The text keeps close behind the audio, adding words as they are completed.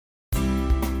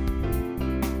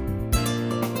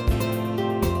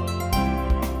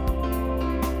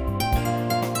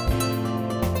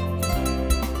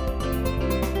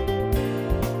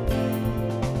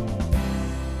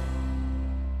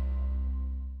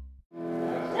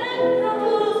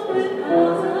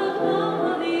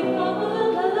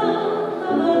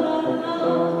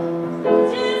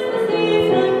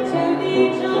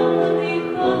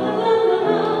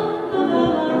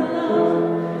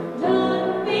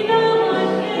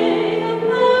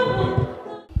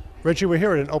Reggie, we're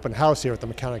here at an open house here at the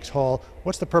Mechanics Hall.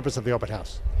 What's the purpose of the open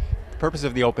house? The purpose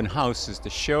of the open house is to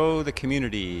show the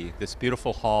community this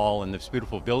beautiful hall and this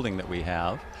beautiful building that we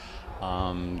have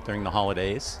during the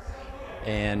holidays.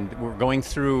 And we're going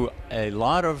through a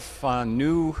lot of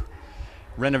new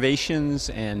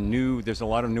renovations and there's a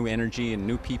lot of new energy and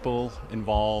new people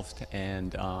involved.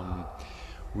 And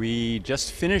we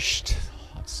just finished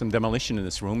some demolition in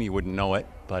this room. You wouldn't know it,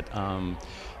 but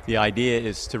the idea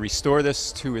is to restore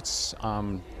this to its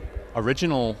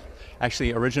original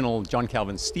John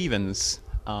Calvin Stevens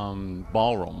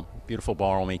ballroom, beautiful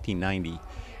ballroom, 1890,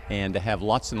 and to have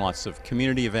lots and lots of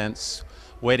community events,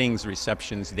 weddings,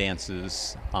 receptions,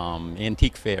 dances,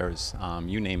 antique fairs,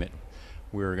 you name it.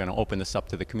 We're going to open this up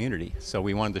to the community. So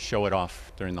we wanted to show it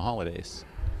off during the holidays.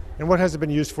 And what has it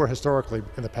been used for historically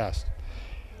in the past?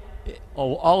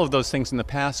 All of those things in the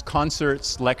past: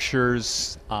 concerts,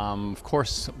 lectures, of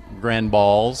course, grand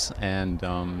balls, and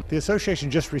The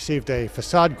association just received a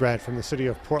facade grant from the city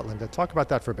of Portland. Talk about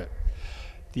that for a bit.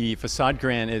 the facade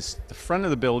grant is the front of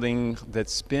the building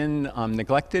that's been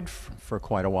neglected for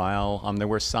quite a while. There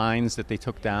were signs that they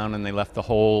took down, and they left the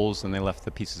holes and they left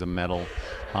the pieces of metal.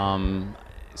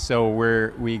 So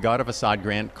we got a facade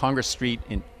grant. Congress Street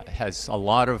has a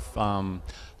lot of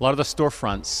the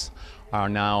storefronts are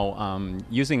now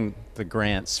using the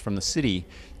grants from the city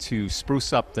to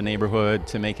spruce up the neighborhood,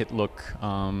 to make it look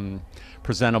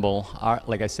presentable.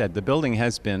 Like I said, the building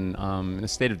has been in a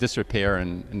state of disrepair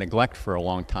and neglect for a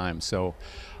long time. So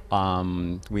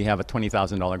we have a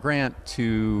 $20,000 grant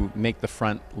to make the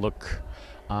front look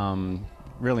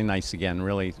really nice again,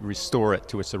 really restore it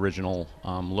to its original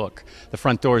look. The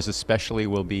front doors especially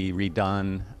will be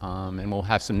redone, and we'll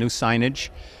have some new signage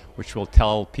which will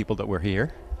tell people that we're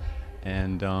here.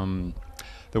 And some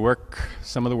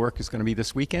of the work is going to be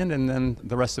this weekend, and then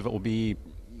the rest of it will be,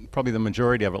 probably the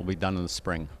majority of it will be done in the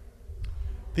spring.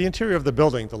 The interior of the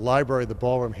building, the library, the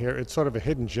ballroom here, it's sort of a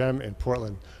hidden gem in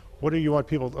Portland. What do you want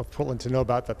people of Portland to know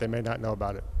about that they may not know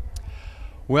about it?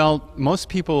 Well, most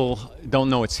people don't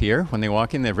know it's here. When they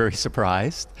walk in, they're very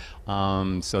surprised.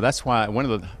 So that's why one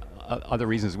of the other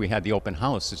reasons we had the open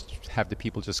house is to have the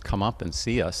people just come up and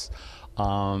see us.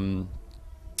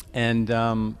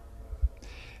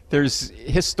 There's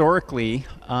historically,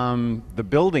 the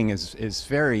building is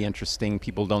very interesting.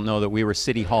 People don't know that we were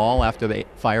City Hall after the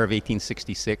fire of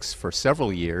 1866 for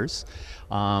several years.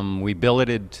 We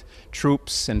billeted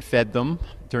troops and fed them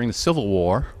during the Civil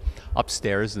War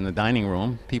upstairs in the dining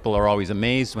room. People are always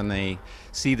amazed when they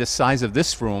see the size of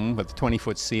this room with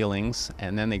 20-foot ceilings,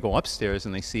 and then they go upstairs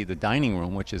and they see the dining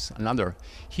room, which is another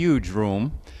huge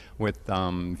room with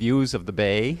views of the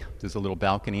bay. There's a little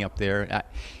balcony up there.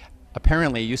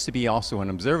 Apparently, it used to be also an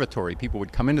observatory. People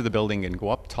would come into the building and go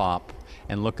up top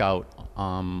and look out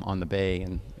on the bay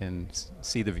and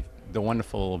see the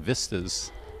wonderful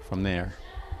vistas from there.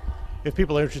 If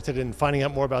people are interested in finding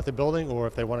out more about the building, or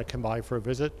if they want to come by for a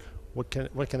visit, what can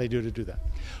they do to do that?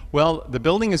 Well, the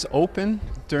building is open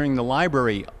during the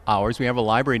library hours. We have a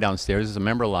library downstairs. It's a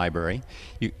member library.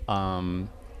 You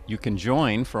can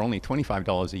join for only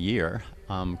 $25 a year,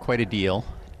 quite a deal,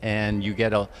 and you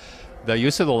get the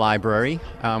use of the library.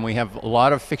 We have a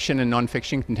lot of fiction and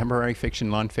nonfiction, contemporary fiction,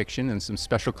 nonfiction, and some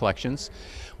special collections.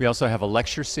 We also have a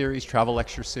lecture series, travel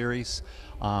lecture series.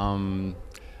 People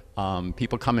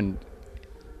come and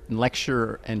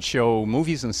lecture and show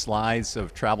movies and slides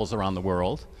of travels around the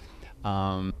world.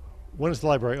 When is the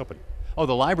library open? Oh,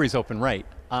 the library's open, right.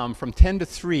 From 10 to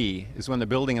 3 is when the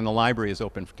building and the library is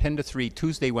open. From 10 to 3,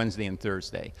 Tuesday, Wednesday, and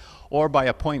Thursday. Or by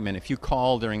appointment. If you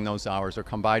call during those hours or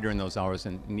come by during those hours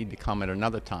and need to come at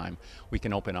another time, we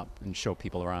can open up and show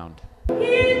people around. In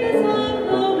the sun,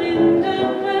 the wind,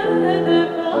 and weather,